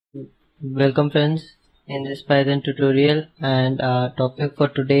Welcome friends in this Python tutorial, and our topic for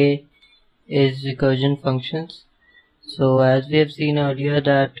today is recursion functions. So as we have seen earlier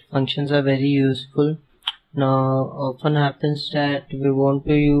that functions are very useful. Now often happens that we want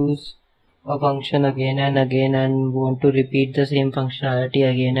to use a function again and again and want to repeat the same functionality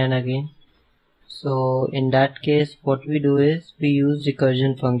again and again. So in that case what we do is we use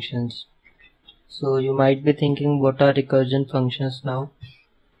recursion functions. So you might be thinking, what are recursion functions now?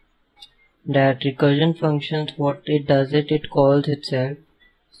 That recursion functions, what it does, it calls itself.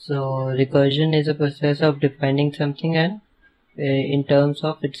 So recursion is a process of defining something and in terms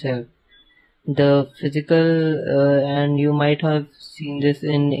of itself. The physical and you might have seen this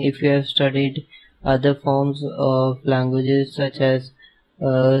in, if you have studied other forms of languages such as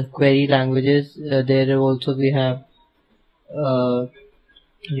query languages, there also we have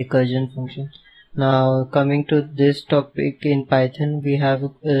recursion function. Now coming to this topic in Python, we have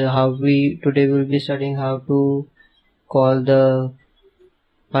today will be studying how to call the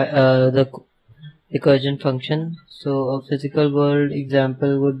recursion function. So a physical world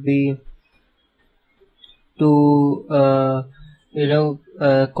example would be to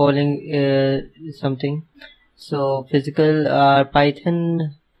calling something. So physical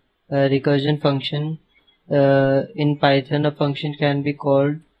Python recursion function, in Python a function can be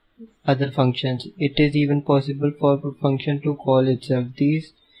called other functions. It is even possible for a function to call itself.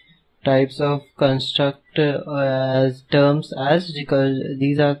 These types of construct as terms as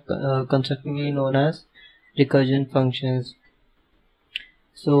these are constructively known as recursion functions.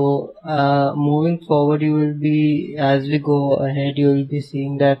 So moving forward, you will be, as we go ahead, you will be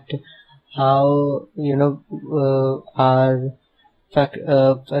seeing that how our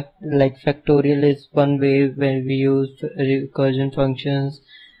like factorial is one way when we use recursion functions.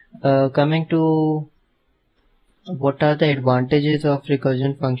 Coming to what are the advantages of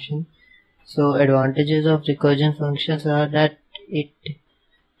recursion function? So advantages of recursion functions are that it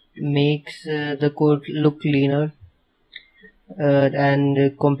makes the code look cleaner,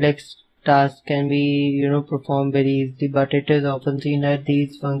 and complex tasks can be performed very easily, but it is often seen that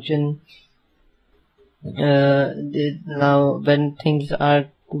these functions now when things are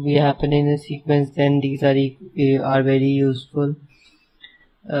to be happening in a sequence, then these are very useful.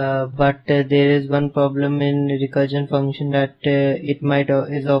 But there is one problem in recursion function, that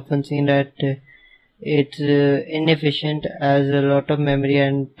is often seen that it's inefficient, as a lot of memory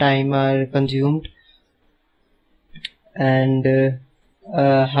and time are consumed, and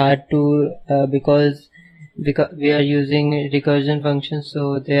hard to because we are using recursion functions,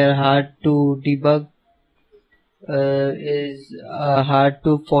 so they are hard to debug, is hard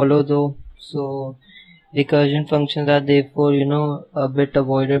to follow though. So recursion functions are therefore a bit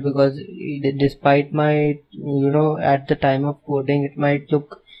avoided, because despite my at the time of coding it might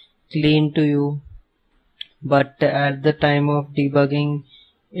look clean to you, but at the time of debugging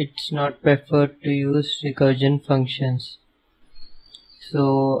it's not preferred to use recursion functions.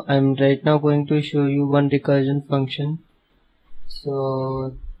 So I'm right now going to show you one recursion function.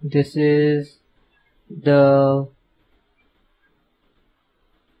 So this is the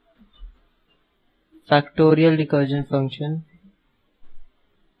factorial recursion function.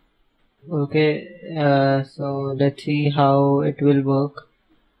 Okay, so let's see how it will work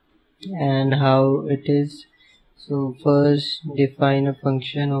and how it is. So first define a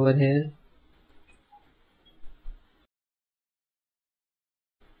function over here.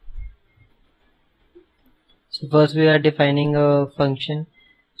 So first we are defining a function.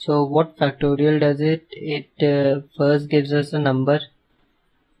 So what factorial does it? It first gives us a number,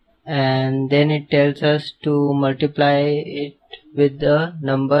 and then it tells us to multiply it with a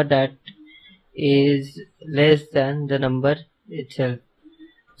number that is less than the number itself.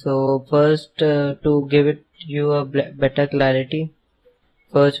 So first, to give it you a better clarity,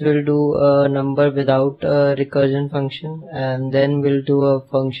 first we'll do a number without a recursion function, and then we'll do a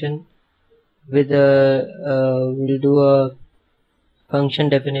function with we'll do a function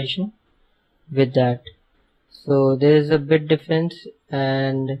definition with that. So there is a bit difference,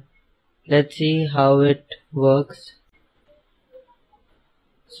 and let's see how it works.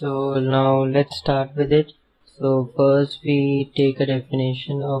 So now let's start with it. So first we take a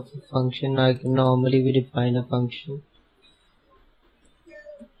definition of a function, like normally we define a function.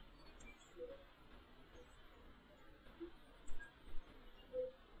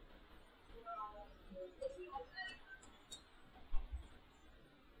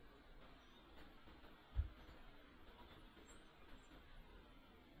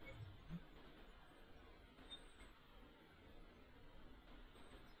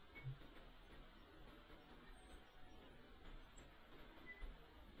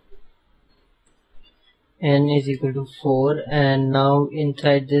 n is equal to 4, and now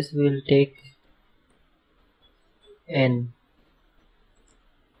inside this we'll take n,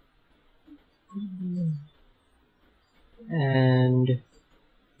 and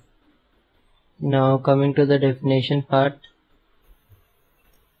now coming to the definition part.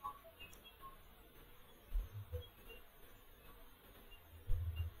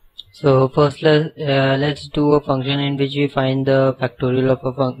 So first let's do a function in which we find the factorial of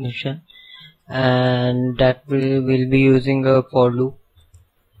a function, and that we'll be using a for loop.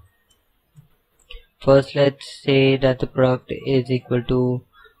 First let's say that the product is equal to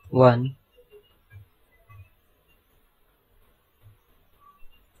 1.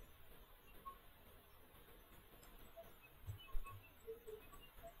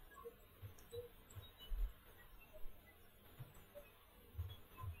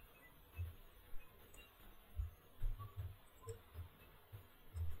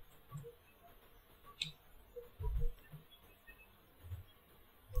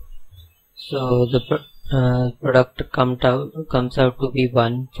 So the product comes out to be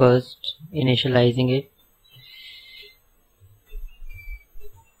 1, first initializing it.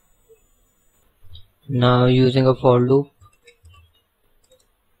 Now using a for loop,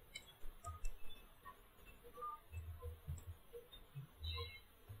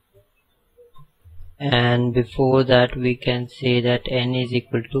 and before that we can say that n is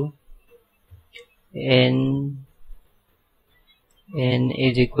equal to n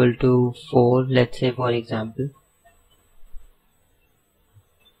is equal to 4, let's say, for example.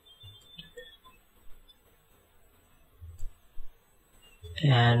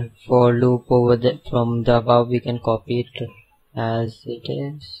 And for loop over from the above we can copy it as it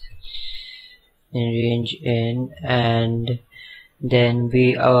is in range n, and then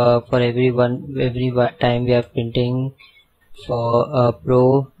we for every time we are printing for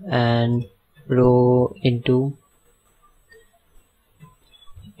pro and pro into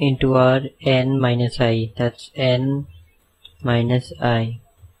our n minus I, that's n minus I.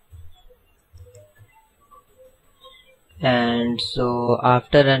 And so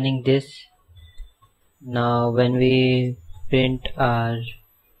after running this, now when we print our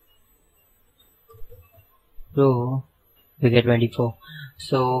row, we get 24.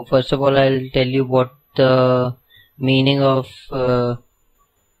 So first of all I'll tell you what the meaning of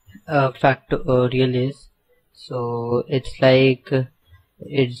factorial is. So it's like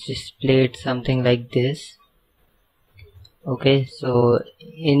it's displayed something like this. Okay, so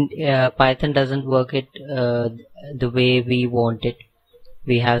in Python doesn't work it the way we want it.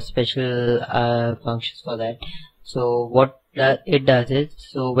 We have special functions for that. So what it does is,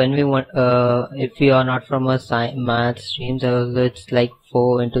 so when we want, if we are not from a math stream, so it's like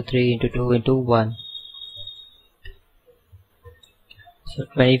 4 into 3 into 2 into 1. So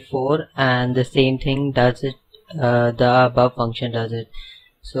 24, and the same thing does it, the above function does it.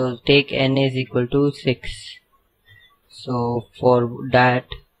 So take n is equal to 6. So for that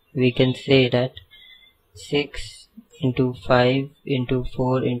we can say that 6 into 5 into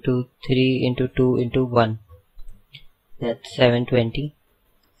 4 into 3 into 2 into 1, that's 720.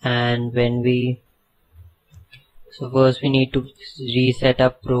 And when we, so first we need to reset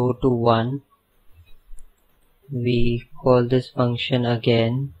up row to 1. We call this function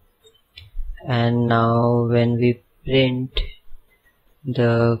again, and now when we print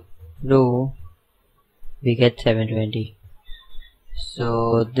the row we get 720.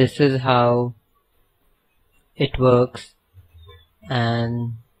 So this is how it works,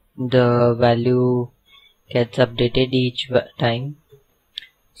 and the value gets updated each time.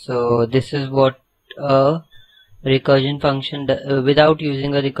 So this is what a recursion function without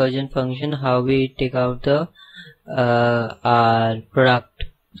using a recursion function, how we take out the our product,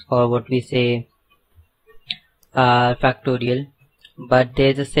 or what we say factorial. But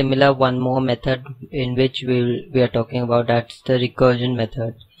there's a similar one more method in which we are talking about, that's the recursion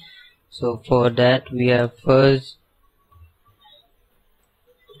method. So for that we are first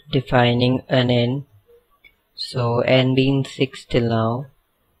defining an n, so n being 6 till now,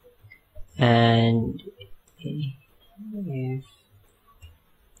 and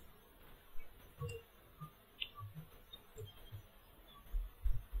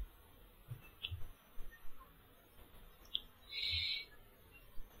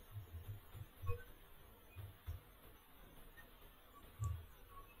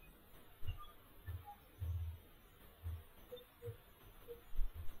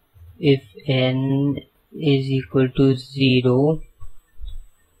if n is equal to 0,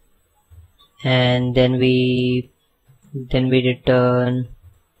 and then we return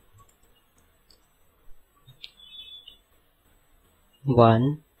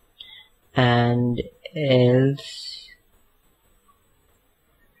 1, and else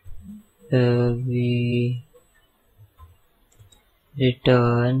we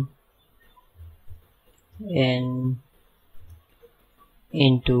return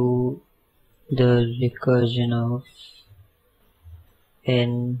into the recursion of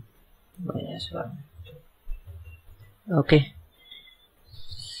n minus 1. Okay,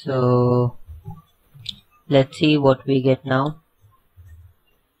 so let's see what we get now.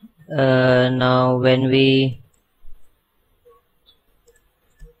 Now when we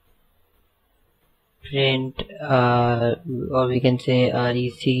print or we can say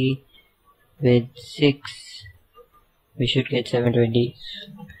rec with 6, we should get 720.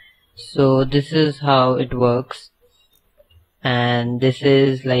 So this is how it works, and this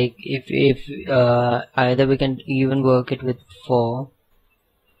is like if either we can even work it with 4,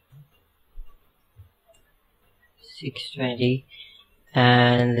 620,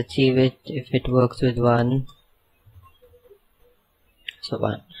 and let's see if it works with 1. So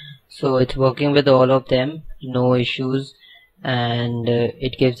 1. So it's working with all of them, no issues, and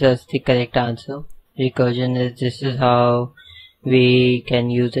it gives us the correct answer. Recursion this is how we can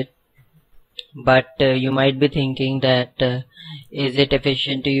use it. But you might be thinking that is it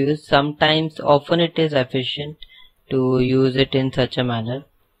efficient to use? Often it is efficient to use it in such a manner.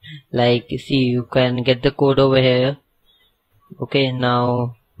 Like, see, you can get the code over here. Okay,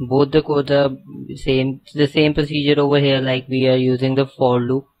 now both the codes are the same procedure over here. Like we are using the for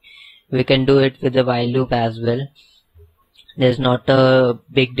loop, we can do it with the while loop as well. There's not a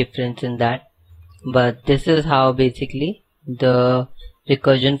big difference in that, but this is how basically the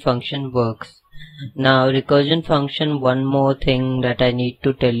recursion function works. Now recursion function, one more thing that I need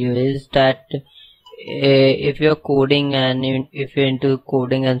to tell you is that if you're coding and if you're into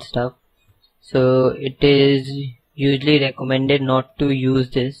coding and stuff, so it is usually recommended not to use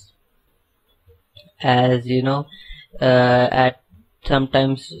this, as you know,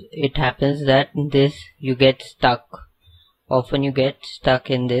 sometimes it happens that you get stuck. Often you get stuck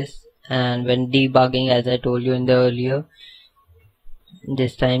in this, and when debugging, as I told you in the earlier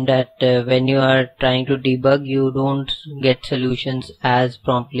this time, that when you are trying to debug, you don't get solutions as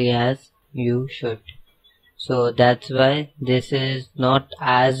promptly as you should. So that's why this is not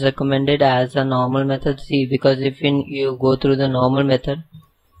as recommended as a normal method. See, because if you go through the normal method,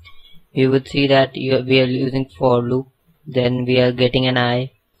 you would see that we are using for loop, then we are getting an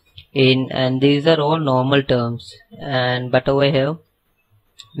I in, and these are all normal terms. But over here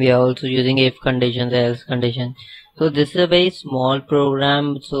we are also using if conditions, else condition. So this is a very small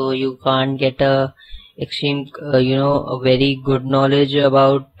program, so you can't get a extreme a very good knowledge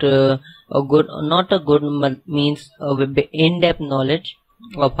about means in-depth knowledge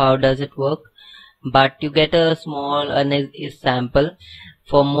of how does it work, but you get a small sample.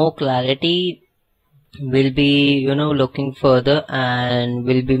 For more clarity, we'll be looking further, and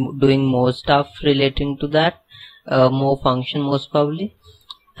we'll be doing more stuff relating to that, more function most probably,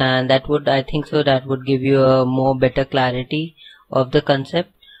 and that would, I think so, that would give you a more better clarity of the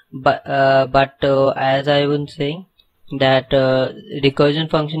concept. But as I was saying, that recursion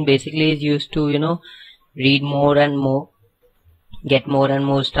function basically is used to read more and more, get more and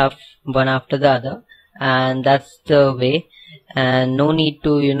more stuff one after the other, and that's the way. And no need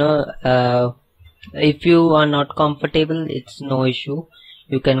to if you are not comfortable, it's no issue,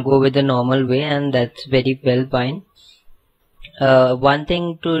 you can go with the normal way, and that's very well fine. One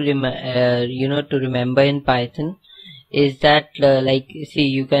thing to remember in Python is that like, see,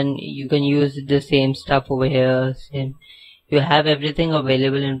 you can use the same stuff over here. You have everything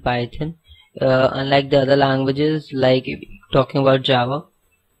available in Python, unlike the other languages. Like talking about Java,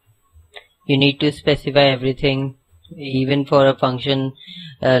 you need to specify everything. Even for a function,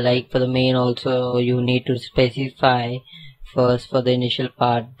 like for the main also, you need to specify first for the initial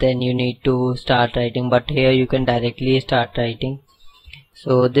part, then you need to start writing. But here you can directly start writing.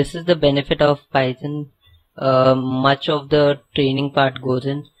 So this is the benefit of Python. Much of the training part goes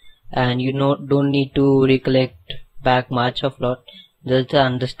in, and you don't need to recollect back much of lot. There's the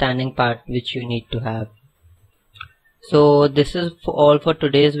understanding part which you need to have. So this is all for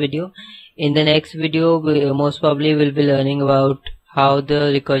today's video. In the next video, we most probably will be learning about how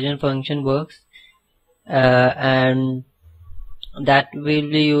the recursion function works, and that we'll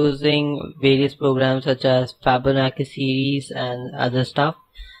be using various programs such as Fibonacci series and other stuff.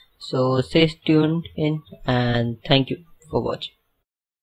 So stay tuned in, and thank you for watching.